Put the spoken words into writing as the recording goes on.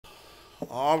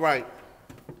All right,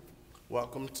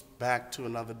 welcome back to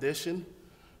another edition.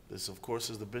 This, of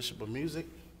course, is the Bishop of Music,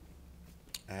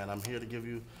 and I'm here to give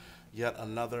you yet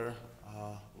another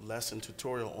lesson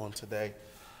tutorial on today.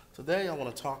 Today, I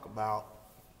want to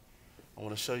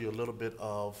show you a little bit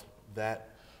of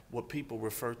what people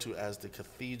refer to as the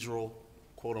cathedral,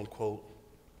 quote unquote,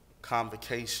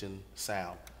 convocation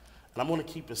sound. And I'm going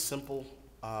to keep it simple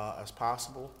as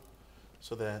possible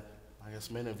so that I guess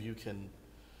many of you can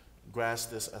grasp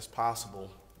this as possible.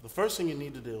 The first thing you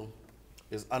need to do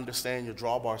is understand your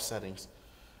drawbar settings.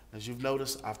 As you've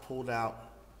noticed, I've pulled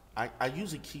out, I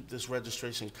usually keep this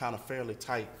registration kind of fairly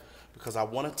tight because I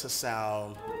want it to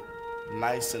sound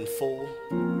nice and full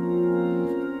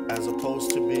as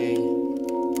opposed to being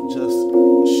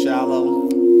just shallow.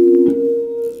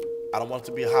 I don't want it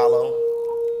to be hollow,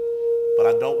 but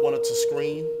I don't want it to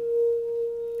scream.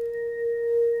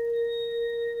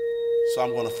 So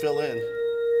I'm going to fill in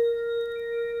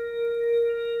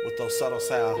with those subtle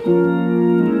sounds.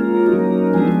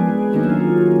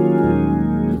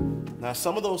 Now,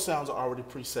 some of those sounds are already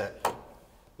preset.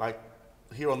 Like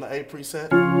here on the A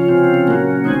preset.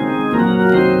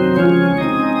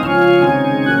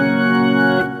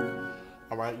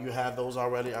 All right, you have those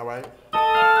already, all right?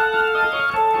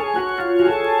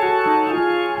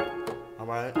 All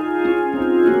right.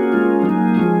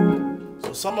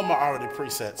 So some of them are already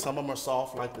preset. Some of them are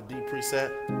soft, like the D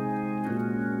preset.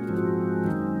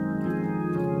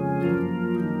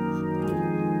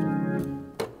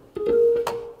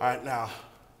 All right, now,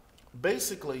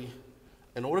 basically,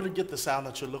 in order to get the sound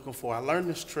that you're looking for, I learned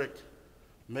this trick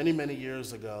many, many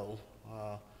years ago,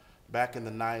 back in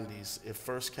the 90s. It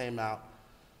first came out,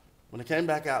 when it came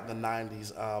back out in the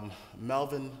 90s,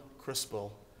 Melvin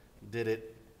Crispell did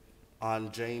it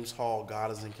on James Hall, God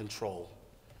Is in Control.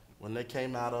 When they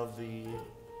came out of the,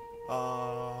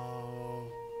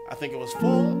 I think it was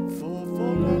for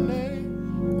my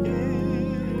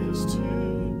name is to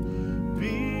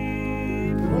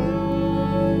be praised,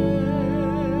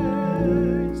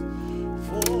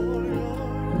 for your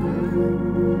name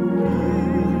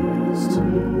is to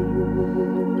be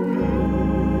praised.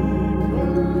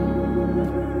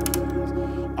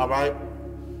 All right,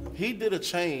 he did a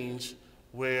change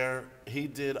where he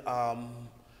did,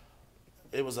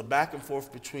 it was a back and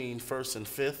forth between first and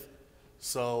fifth.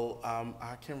 So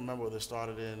I can't remember whether it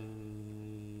started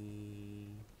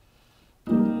in,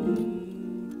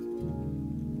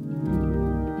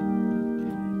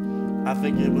 I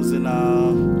think it was in,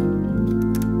 I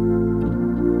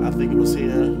think it was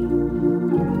here.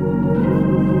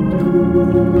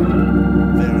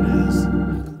 There it is.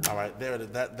 All right, there it is.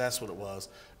 That's what it was.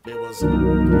 It was.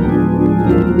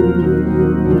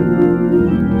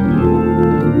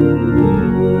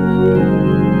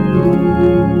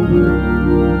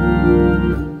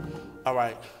 All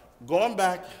right, going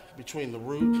back between the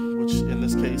root, which in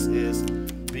this case is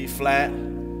B flat,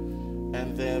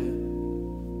 and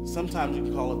then sometimes you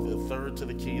can call it the third to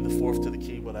the key, the fourth to the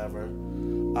key, whatever.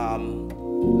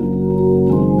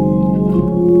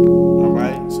 All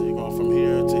right, so you're going from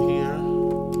here to here,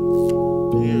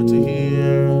 here to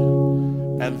here,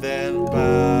 and then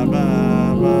ba,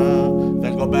 ba, ba,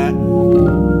 then go back.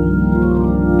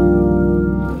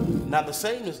 Now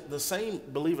the same,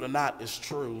 believe it or not, is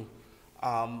true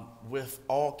with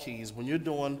all keys. When you're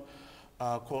doing,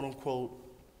 quote unquote,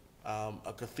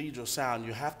 a cathedral sound,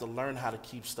 you have to learn how to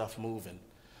keep stuff moving.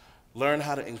 Learn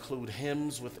how to include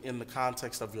hymns within the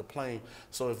context of your playing.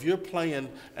 So if you're playing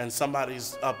and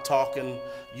somebody's up talking,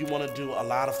 you want to do a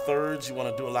lot of thirds, you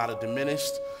want to do a lot of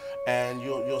diminished, and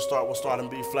we'll start in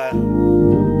B flat.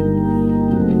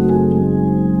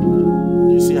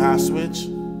 You see how I switch?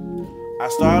 I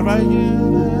start right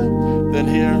here, then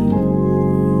here.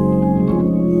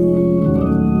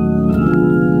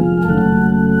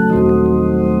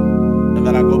 And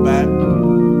then I go back.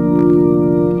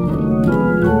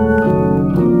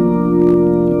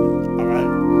 All right.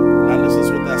 Now this is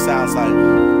what that sounds like.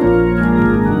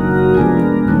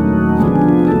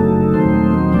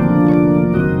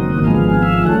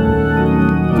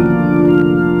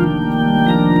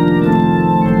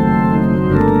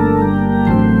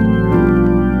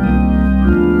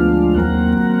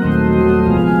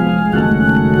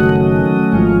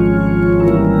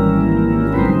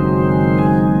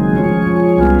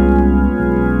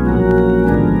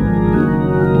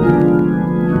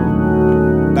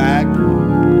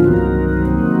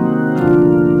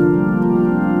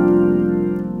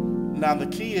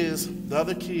 The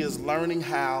other key is learning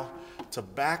how to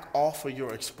back off of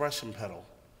your expression pedal.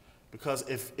 Because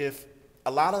if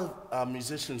a lot of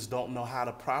musicians don't know how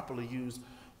to properly use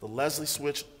the Leslie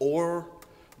switch or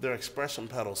their expression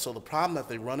pedals. So the problem that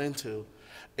they run into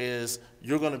is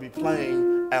you're going to be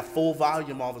playing at full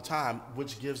volume all the time,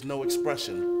 which gives no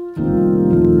expression.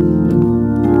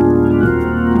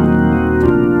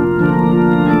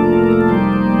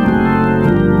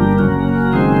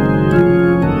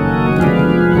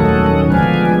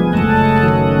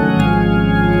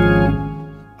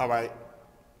 All right.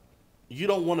 You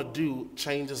don't want to do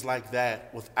changes like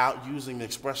that without using the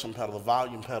expression pedal, the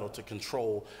volume pedal, to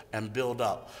control and build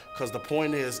up. Because the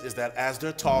point is that as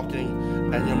they're talking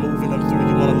and you're moving them through,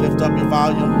 you want to lift up your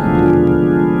volume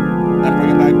and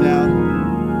bring it back down.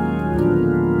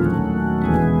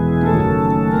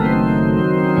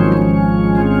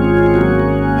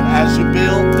 And as you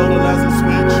build, throw the Leslie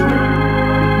switch.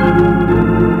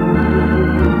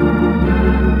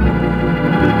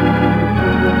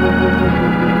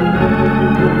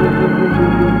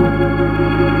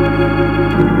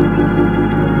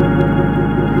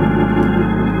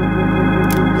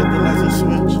 Hit the Leslie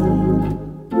switch.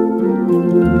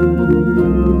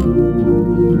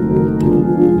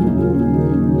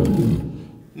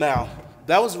 Now,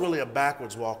 that was really a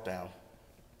backwards walk down.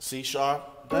 C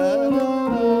sharp. Da, da,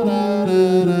 da,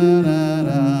 da, da, da,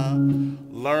 da.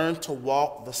 Learn to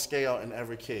walk the scale in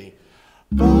every key.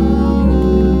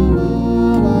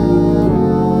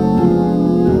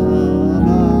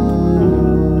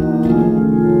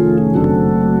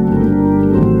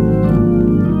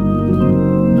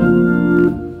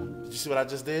 See what I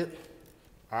just did?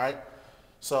 All right.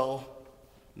 So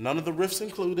none of the riffs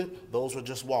included. Those were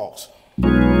just walks.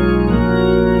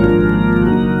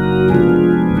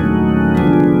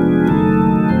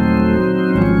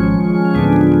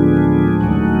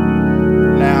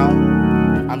 Now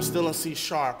I'm still in C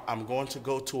sharp. I'm going to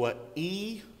go to an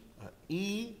E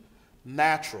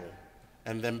natural,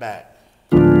 and then back.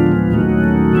 You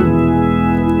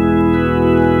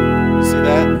see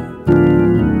that?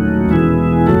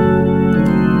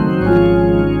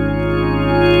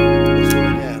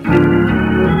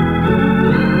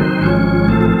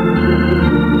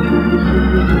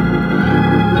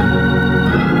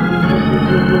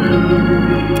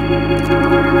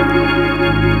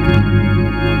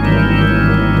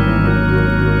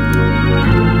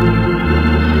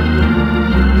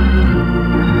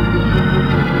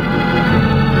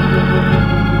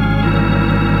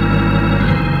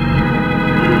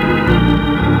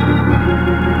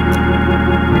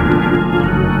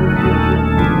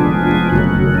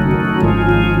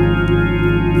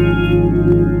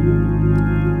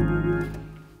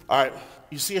 All right,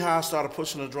 you see how I started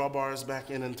pushing the drawbars back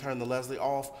in and turn the Leslie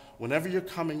off? Whenever you're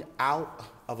coming out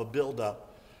of a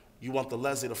build-up, you want the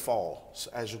Leslie to fall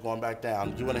as you're going back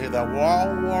down. You want to hear that wah,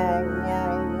 wah,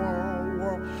 wah, wah,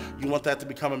 wah. You want that to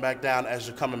be coming back down as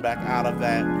you're coming back out of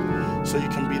that, so you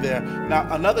can be there.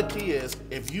 Now, another key is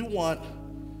if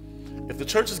the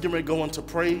church is getting ready to go into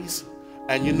praise,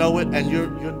 and you know it, and you're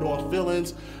doing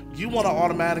fill-ins, you want to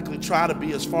automatically try to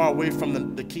be as far away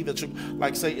from the key that you,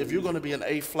 like say, if you're going to be an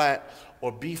A flat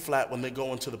or B flat when they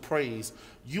go into the praise,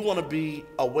 you want to be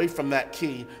away from that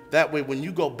key. That way, when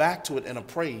you go back to it in a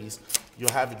praise,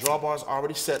 you'll have your drawbars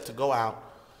already set to go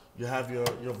out. You have your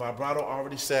vibrato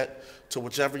already set to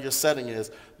whichever your setting is.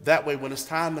 That way, when it's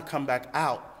time to come back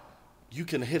out, you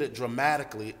can hit it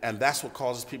dramatically, and that's what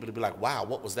causes people to be like, wow,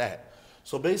 what was that?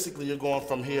 So basically, you're going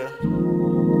from here.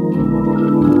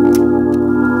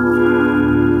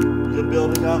 You're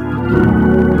building up.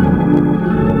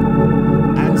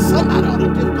 And somebody ought to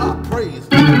give God praise.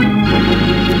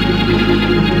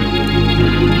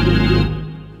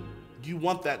 You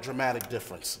want that dramatic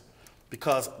difference,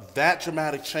 because that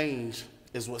dramatic change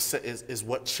is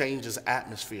what changes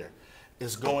atmosphere.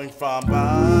 It's going from ba,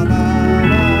 ba, ba,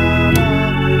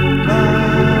 ba,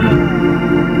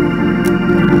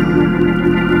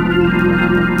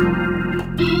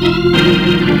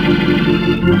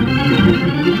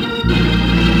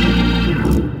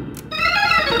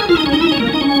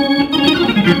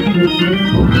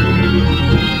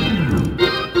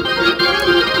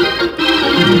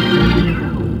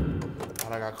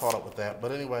 I got caught up with that,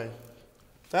 but anyway,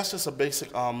 that's just a basic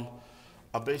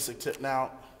tip.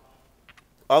 Now,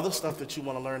 other stuff that you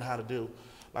want to learn how to do,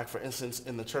 like for instance,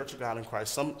 in the Church of God in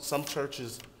Christ, some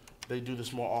churches they do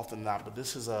this more often than not, but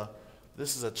this is a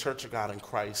Church of God in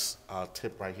Christ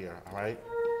tip right here. All right,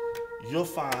 you'll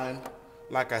find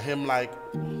like a hymn like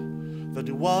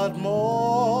the "What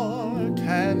more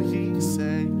can He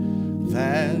say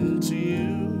than to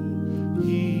you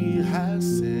He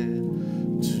has said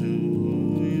to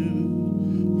you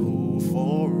who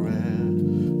for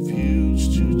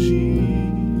refuge to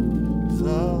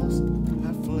Jesus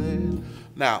have fled."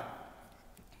 Now,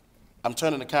 I'm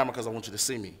turning the camera because I want you to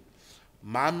see me.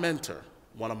 My mentor,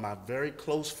 one of my very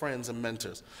close friends and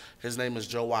mentors, his name is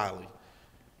Joe Wiley.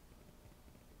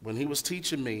 When he was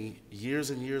teaching me years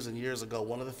and years and years ago,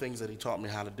 one of the things that he taught me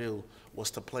how to do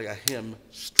was to play a hymn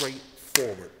straight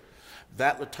forward.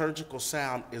 That liturgical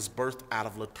sound is birthed out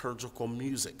of liturgical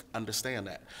music. Understand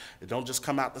that. It don't just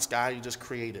come out the sky, you just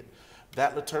create it.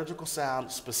 That liturgical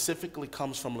sound specifically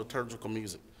comes from liturgical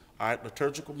music. All right,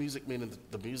 liturgical music meaning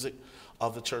the music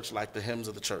of the church, like the hymns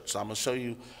of the church. So I'm gonna show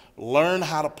you, learn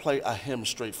how to play a hymn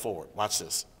straight forward. Watch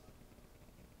this.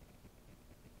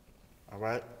 All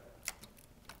right.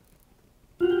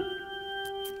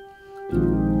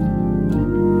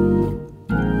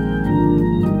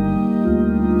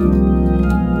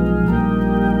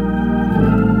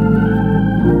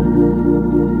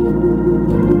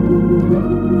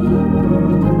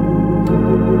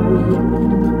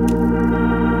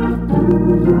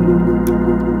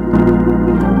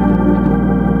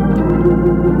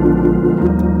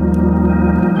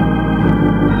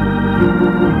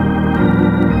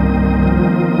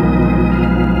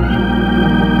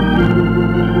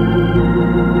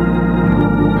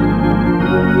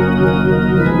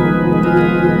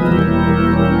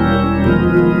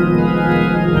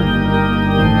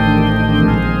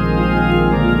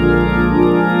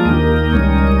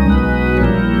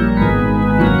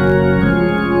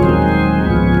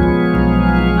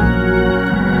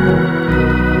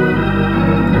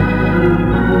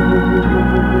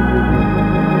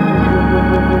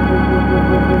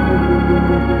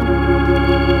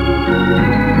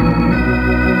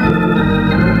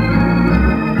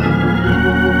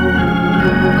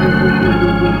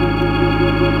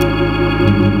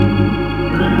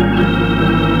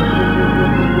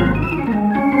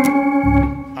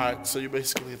 So you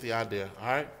basically get the idea, all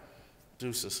right?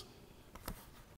 Deuces.